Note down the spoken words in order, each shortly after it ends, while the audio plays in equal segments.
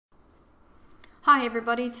Hi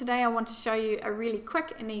everybody, today I want to show you a really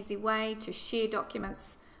quick and easy way to share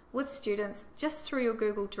documents with students just through your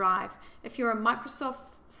Google Drive. If you're a Microsoft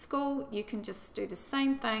school, you can just do the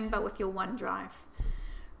same thing but with your OneDrive.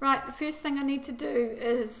 Right, the first thing I need to do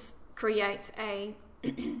is create a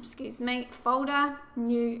folder,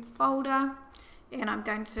 new folder, and I'm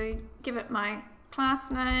going to give it my class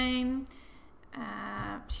name,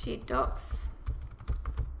 shared docs.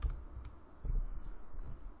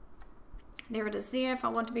 There it is there. If I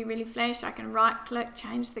want to be really flash, I can right click,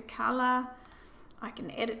 change the color. I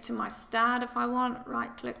can add it to my start if I want.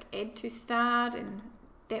 Right click, add to start, and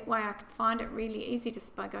that way I can find it really easy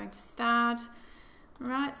just by going to start.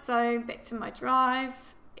 Right, so back to my drive,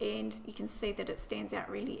 and you can see that it stands out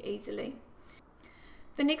really easily.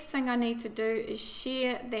 The next thing I need to do is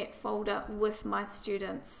share that folder with my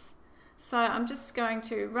students. So I'm just going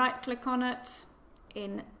to right click on it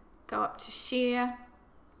and go up to share.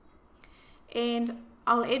 And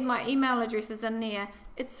I'll add my email addresses in there.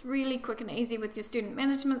 It's really quick and easy with your student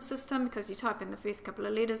management system because you type in the first couple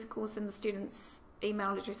of letters, of course, and the students'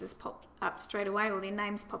 email addresses pop up straight away, or their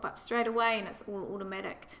names pop up straight away, and it's all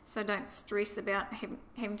automatic. So don't stress about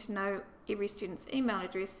having to know every student's email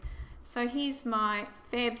address. So here's my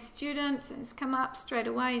fab student. It's come up straight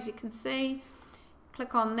away, as you can see.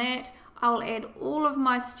 Click on that. I'll add all of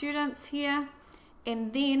my students here,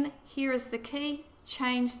 and then here is the key.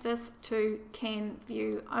 Change this to can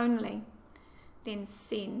view only, then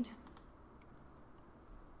send.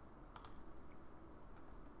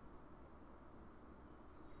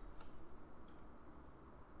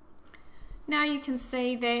 Now you can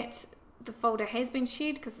see that the folder has been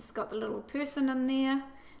shared because it's got the little person in there,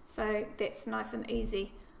 so that's nice and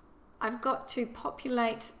easy. I've got to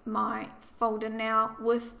populate my folder now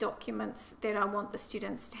with documents that I want the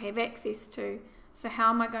students to have access to. So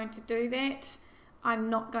how am I going to do that?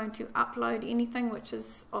 I'm not going to upload anything, which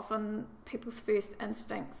is often people's first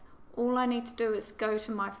instincts. All I need to do is go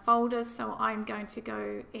to my folders, so I'm going to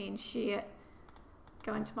go and share,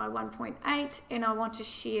 go into my 1.8, and I want to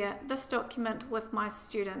share this document with my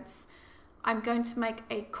students. I'm going to make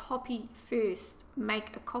a copy first,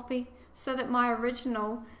 make a copy, so that my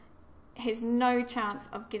original has no chance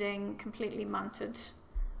of getting completely munted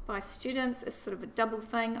by students. It's sort of a double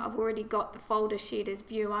thing. I've already got the folder shared as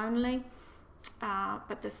view only.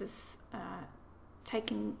 But this is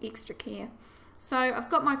taking extra care. So I've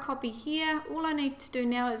got my copy here. All I need to do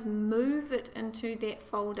now is move it into that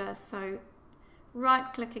folder. So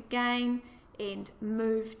right click again and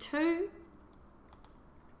move to,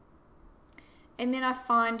 and then I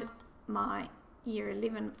find my year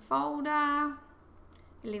 11 folder,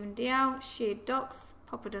 11DL, shared docs,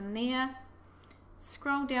 pop it in there,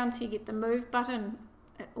 scroll down till you get the move button.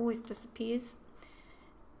 It always disappears.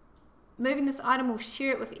 Moving this item will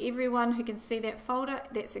share it with everyone who can see that folder.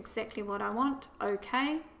 That's exactly what I want.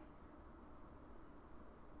 OK.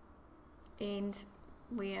 And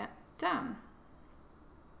we're done.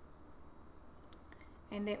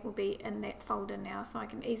 And that will be in that folder now. So I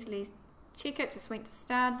can easily check it. Just went to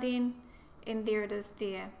start then. And there it is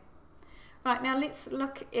there. Right, now let's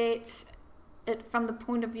look at it from the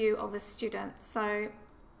point of view of a student. So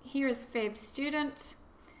here is Fab Student.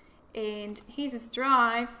 And here's his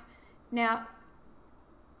drive. Now,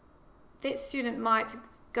 that student might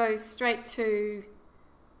go straight to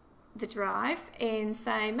the drive and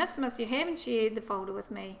say, Miss, you haven't shared the folder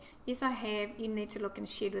with me. Yes, I have. You need to look and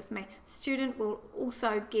share with me. The student will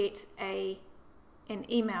also get an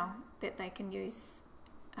email that they can use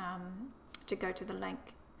to go to the link.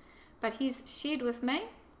 But he's shared with me.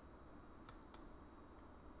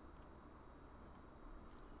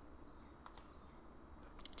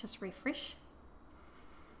 Just refresh.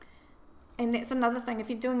 And that's another thing, if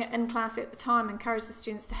you're doing it in class at the time, encourage the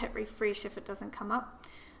students to hit refresh if it doesn't come up.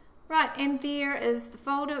 Right, and there is the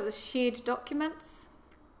folder with shared documents.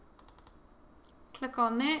 Click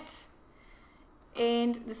on that,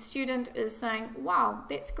 and the student is saying, wow,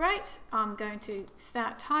 that's great. I'm going to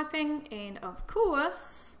start typing, and of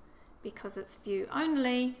course, because it's view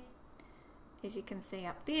only, as you can see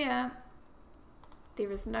up there,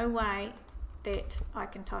 there is no way that I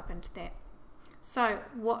can type into that. So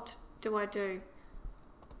what do I do?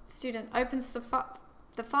 Student opens the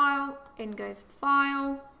file and goes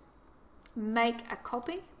File, Make a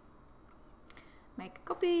Copy,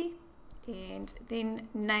 and then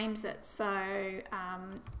names it. So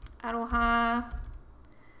Aroha,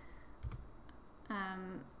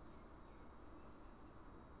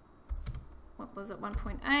 what was it,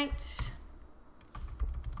 1.8,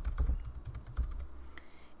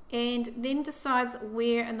 and then decides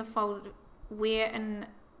where in the folder, where in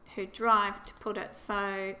her drive to put it.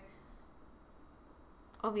 So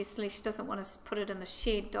obviously she doesn't want to put it in the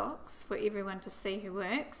shared docs for everyone to see her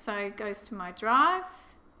work, so goes to my drive,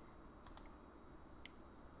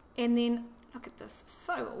 and then look at this,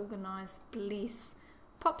 so organized, bless,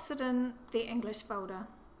 pops it in the English folder.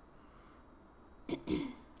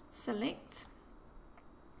 Select,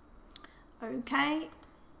 OK,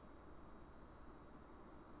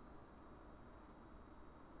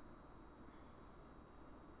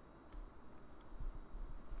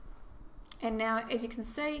 and now as you can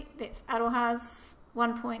see, that's Aroha's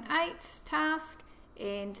 1.8 task,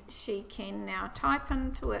 and she can now type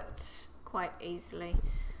into it quite easily.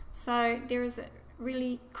 So there is a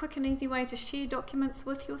really quick and easy way to share documents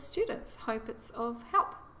with your students. Hope it's of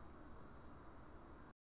help.